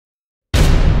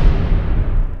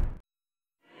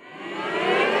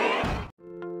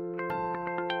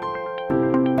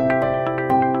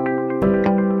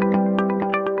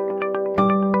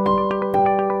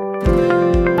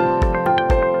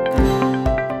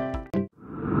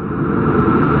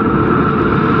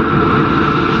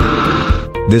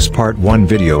This part 1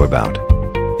 video about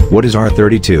what is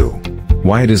R32,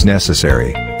 why it is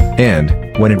necessary,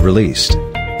 and when it released,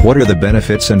 what are the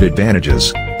benefits and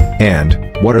advantages,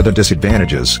 and what are the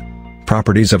disadvantages,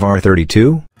 properties of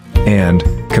R32, and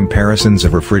comparisons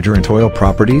of refrigerant oil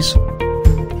properties.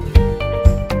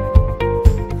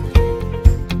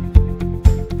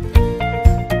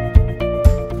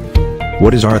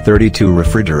 What is R32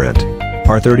 refrigerant?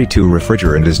 R32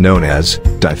 refrigerant is known as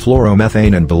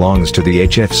difluoromethane and belongs to the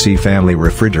HFC family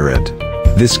refrigerant.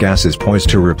 This gas is poised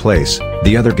to replace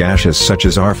the other gases such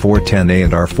as R410A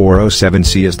and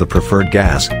R407C as the preferred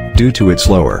gas, due to its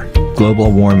lower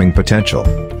global warming potential.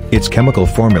 Its chemical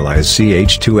formula is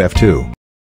CH2F2.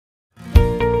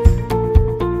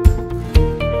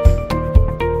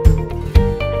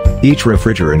 Each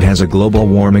refrigerant has a global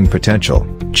warming potential,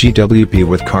 GWP,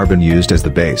 with carbon used as the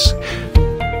base.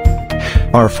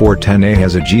 R410A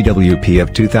has a GWP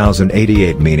of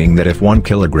 2088, meaning that if 1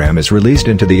 kilogram is released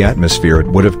into the atmosphere, it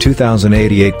would have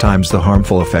 2088 times the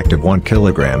harmful effect of 1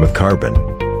 kilogram of carbon.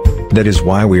 That is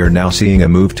why we are now seeing a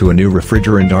move to a new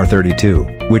refrigerant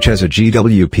R32, which has a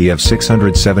GWP of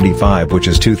 675, which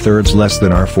is 2/3 less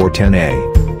than R410A.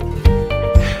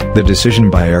 The decision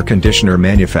by air conditioner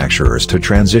manufacturers to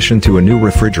transition to a new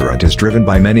refrigerant is driven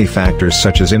by many factors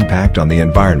such as impact on the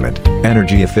environment,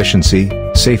 energy efficiency,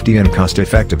 safety and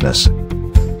cost-effectiveness.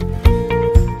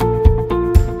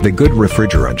 The good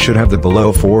refrigerant should have the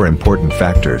below 4 important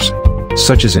factors,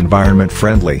 such as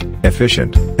environment-friendly,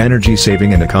 efficient,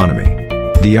 energy-saving and economy.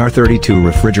 The R32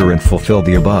 refrigerant fulfill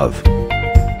the above.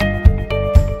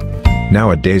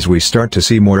 Nowadays we start to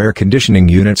see more air conditioning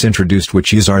units introduced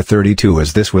which use R32,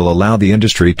 as this will allow the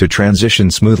industry to transition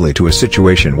smoothly to a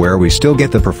situation where we still get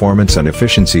the performance and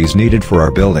efficiencies needed for our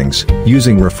buildings,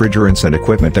 using refrigerants and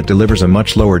equipment that delivers a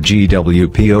much lower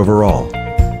GWP overall.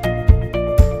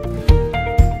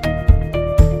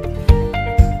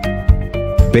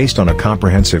 Based on a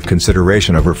comprehensive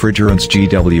consideration of refrigerants'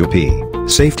 GWP,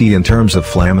 safety in terms of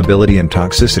flammability and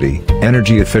toxicity,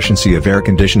 energy efficiency of air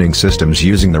conditioning systems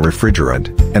using the refrigerant,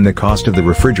 and the cost of the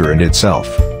refrigerant itself,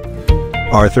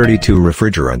 R32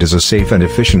 refrigerant is a safe and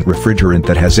efficient refrigerant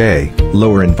that has a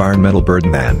lower environmental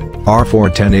burden than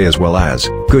R410A as well as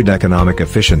good economic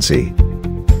efficiency.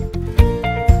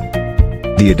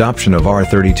 The adoption of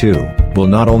R32 will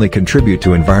not only contribute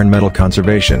to environmental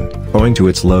conservation, owing to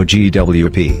its low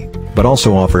GWP, but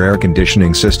also offer air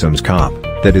conditioning systems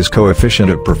that is coefficient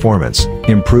of performance,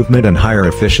 improvement and higher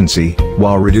efficiency,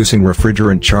 while reducing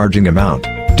refrigerant charging amount,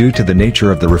 due to the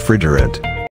nature of the refrigerant.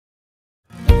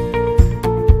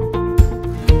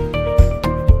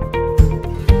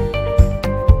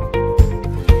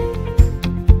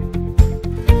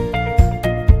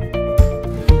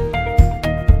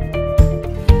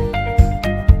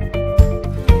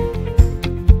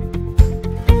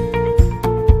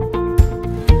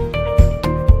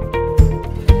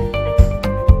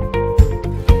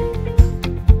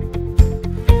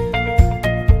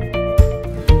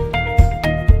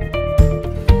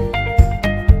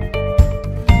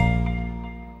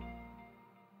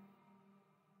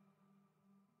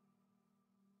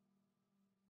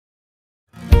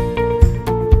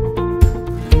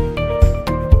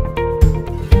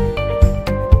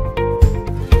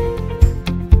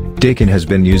 Daikin has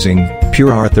been using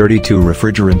pure R32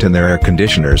 refrigerant in their air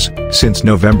conditioners since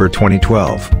November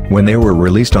 2012, when they were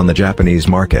released on the Japanese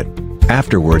market.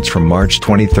 Afterwards, from March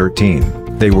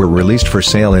 2013, they were released for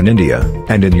sale in India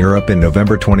and in Europe in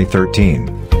November 2013.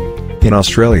 In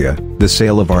Australia, the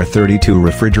sale of R32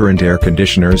 refrigerant air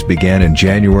conditioners began in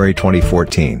January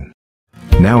 2014.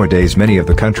 Nowadays many of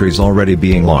the countries already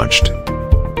being launched.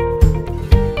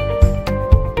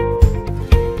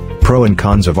 Pro and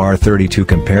cons of R32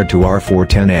 compared to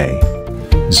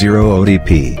R410A. 0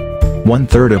 ODP.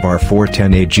 1/3 of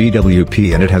R410A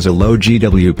GWP and it has a low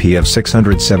GWP of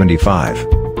 675.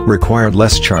 Required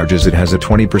less charges, it has a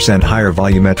 20% higher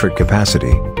volumetric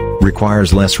capacity.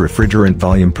 Requires less refrigerant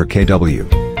volume per kW.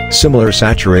 Similar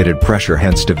saturated pressure,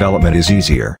 hence development is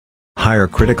easier. Higher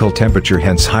critical temperature,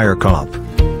 hence higher COP.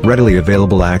 Readily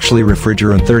available. Actually,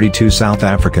 refrigerant 32 South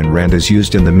African rand is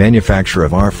used in the manufacture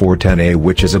of R410A,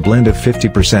 which is a blend of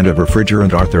 50% of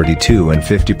refrigerant R32 and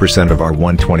 50% of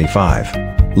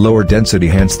R125. Lower density,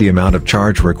 hence the amount of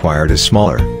charge required is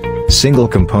smaller. Single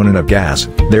component of gas,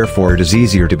 therefore it is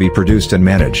easier to be produced and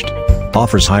managed.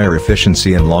 Offers higher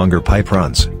efficiency and longer pipe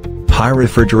runs. High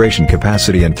refrigeration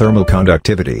capacity and thermal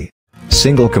conductivity.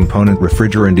 Single component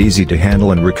refrigerant, easy to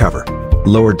handle and recover.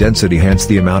 Lower density, hence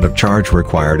the amount of charge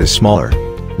required is smaller.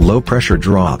 Low pressure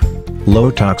drop.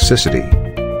 Low toxicity.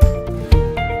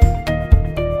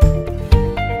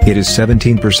 It is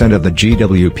 17% of the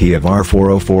GWP of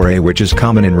R404A, which is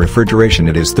common in refrigeration.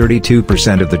 It is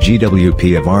 32% of the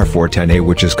GWP of R410A,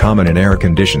 which is common in air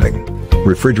conditioning.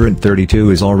 Refrigerant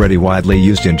 32 is already widely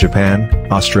used in Japan,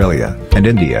 Australia, and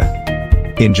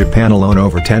India. In Japan alone,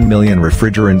 over 10 million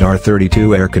refrigerant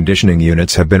R32 air conditioning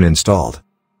units have been installed.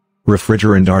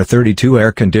 Refrigerant R32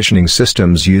 air conditioning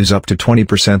systems use up to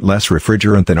 20% less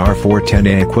refrigerant than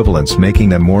R410A equivalents, making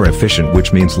them more efficient,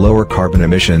 which means lower carbon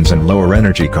emissions and lower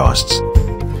energy costs.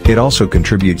 It also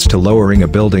contributes to lowering a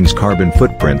building's carbon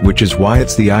footprint, which is why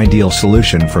it's the ideal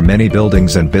solution for many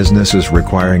buildings and businesses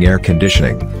requiring air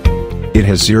conditioning. It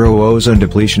has zero ozone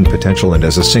depletion potential and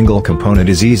as a single component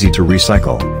is easy to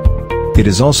recycle. It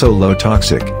is also low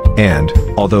toxic, and,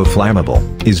 although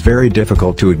flammable, is very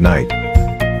difficult to ignite.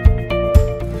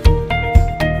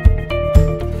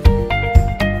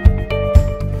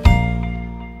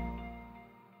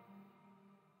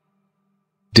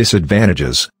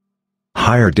 Disadvantages.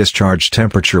 Higher discharge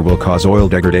temperature will cause oil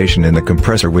degradation in the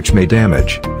compressor, which may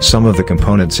damage some of the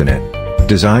components in it.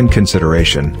 Design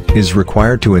consideration is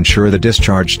required to ensure the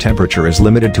discharge temperature is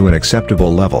limited to an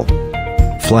acceptable level.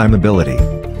 Flammability.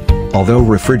 Although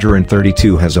refrigerant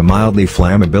 32 has a mildly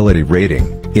flammability rating,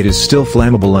 it is still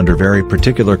flammable under very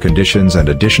particular conditions, and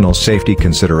additional safety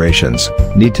considerations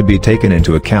need to be taken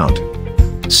into account.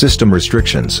 System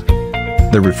restrictions.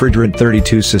 The refrigerant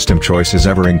 32 system choice is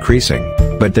ever increasing,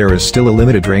 but there is still a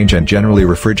limited range, and generally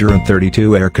refrigerant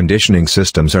 32 air conditioning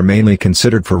systems are mainly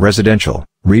considered for residential,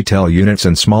 retail units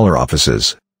and smaller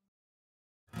offices.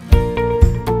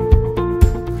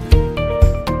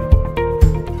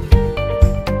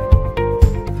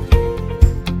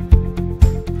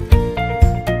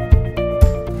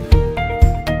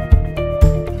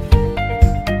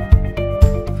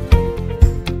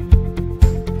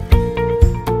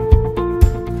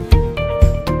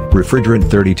 Refrigerant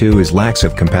 32 is lacks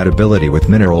of compatibility with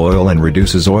mineral oil and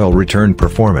reduces oil return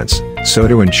performance, so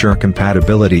to ensure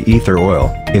compatibility, ether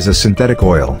oil is a synthetic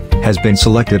oil, has been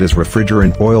selected as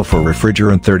refrigerant oil for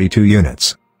refrigerant 32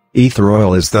 units. Ether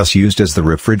oil is thus used as the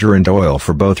refrigerant oil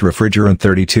for both refrigerant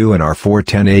 32 and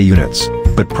R410A units,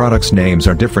 but products' names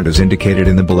are different as indicated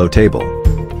in the below table.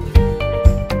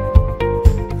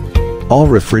 All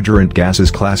refrigerant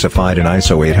gases classified in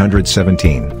ISO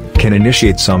 817 can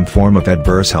initiate some form of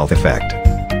adverse health effect.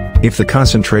 If the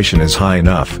concentration is high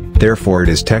enough, therefore it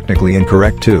is technically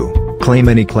incorrect to claim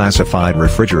any classified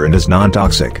refrigerant as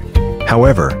non-toxic.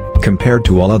 However, compared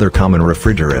to all other common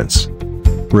refrigerants,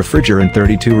 refrigerant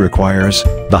 32 requires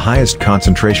the highest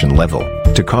concentration level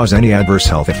to cause any adverse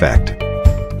health effect.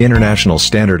 International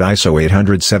standard ISO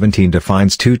 817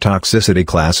 defines two toxicity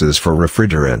classes for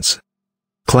refrigerants.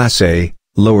 Class A,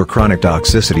 lower chronic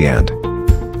toxicity, and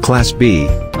Class B,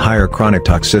 higher chronic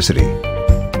toxicity.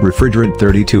 Refrigerant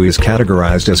 32 is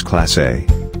categorized as Class A.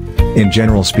 In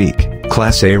general speak,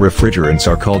 Class A refrigerants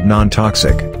are called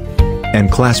non-toxic,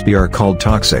 and Class B are called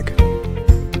toxic.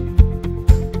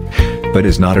 But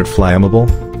is not it flammable?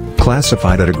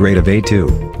 Classified at a grade of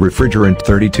A2, refrigerant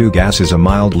 32 gas is a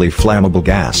mildly flammable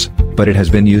gas, but it has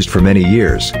been used for many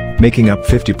years, making up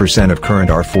 50% of current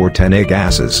R410A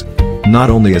gases.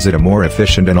 Not only is it a more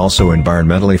efficient and also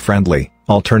environmentally friendly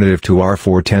alternative to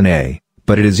R410A,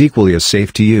 but it is equally as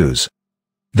safe to use.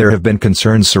 There have been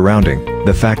concerns surrounding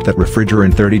the fact that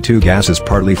refrigerant 32 gas is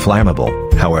partly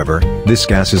flammable. However, this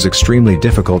gas is extremely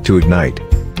difficult to ignite.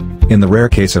 In the rare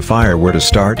case a fire were to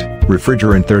start,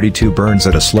 refrigerant 32 burns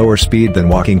at a slower speed than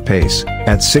walking pace,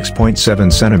 at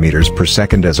 6.7 centimeters per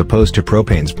second, as opposed to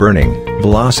propane's burning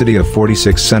velocity of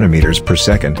 46 centimeters per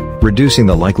second, reducing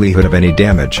the likelihood of any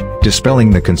damage,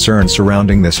 dispelling the concern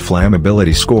surrounding this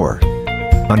flammability score.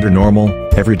 Under normal,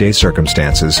 everyday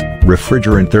circumstances,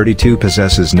 refrigerant 32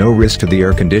 possesses no risk to the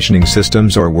air conditioning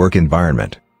systems or work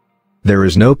environment. There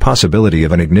is no possibility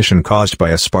of an ignition caused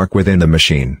by a spark within the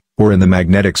machine, or in the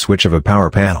magnetic switch of a power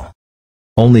panel.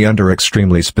 Only under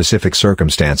extremely specific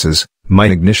circumstances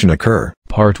might ignition occur.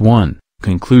 Part 1.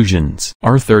 Conclusions.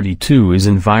 R32 is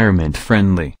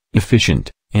environment-friendly, efficient,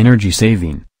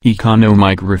 energy-saving,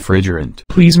 economic refrigerant.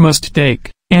 Please must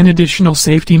take an additional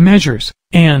safety measures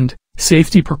and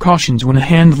safety precautions when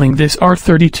handling this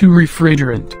R32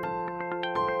 refrigerant.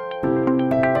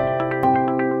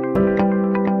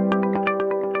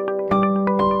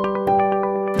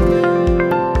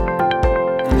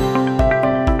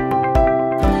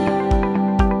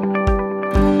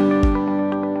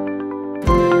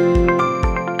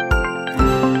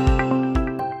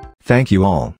 Thank you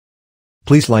all.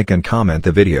 Please like and comment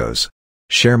the videos.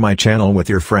 Share my channel with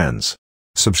your friends.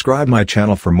 Subscribe my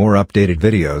channel for more updated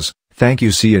videos. Thank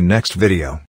you. See you next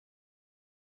video.